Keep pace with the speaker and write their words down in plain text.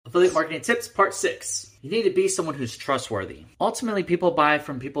Affiliate marketing tips, part 6. You need to be someone who's trustworthy. Ultimately, people buy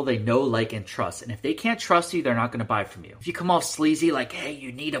from people they know, like, and trust. And if they can't trust you, they're not going to buy from you. If you come off sleazy, like, hey,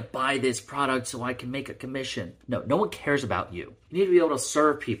 you need to buy this product so I can make a commission. No one cares about you. You need to be able to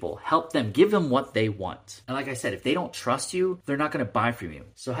serve people, help them, give them what they want. And like I said, if they don't trust you, they're not going to buy from you.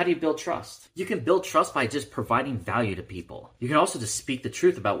 So how do you build trust? You can build trust by just providing value to people. You can also just speak the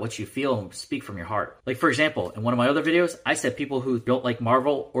truth about what you feel and speak from your heart. Like, for example, in one of my other videos, I said people who don't like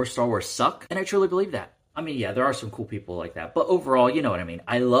Marvel or Star Wars suck, and I truly believe that. I mean, yeah, there are some cool people like that, but overall, you know what I mean.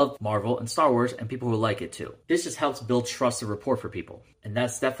 I love Marvel and Star Wars and people who like it too. This just helps build trust and rapport for people. And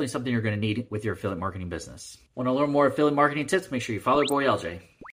that's definitely something you're going to need with your affiliate marketing business. Want to learn more affiliate marketing tips? Make sure you follow your boy LJ.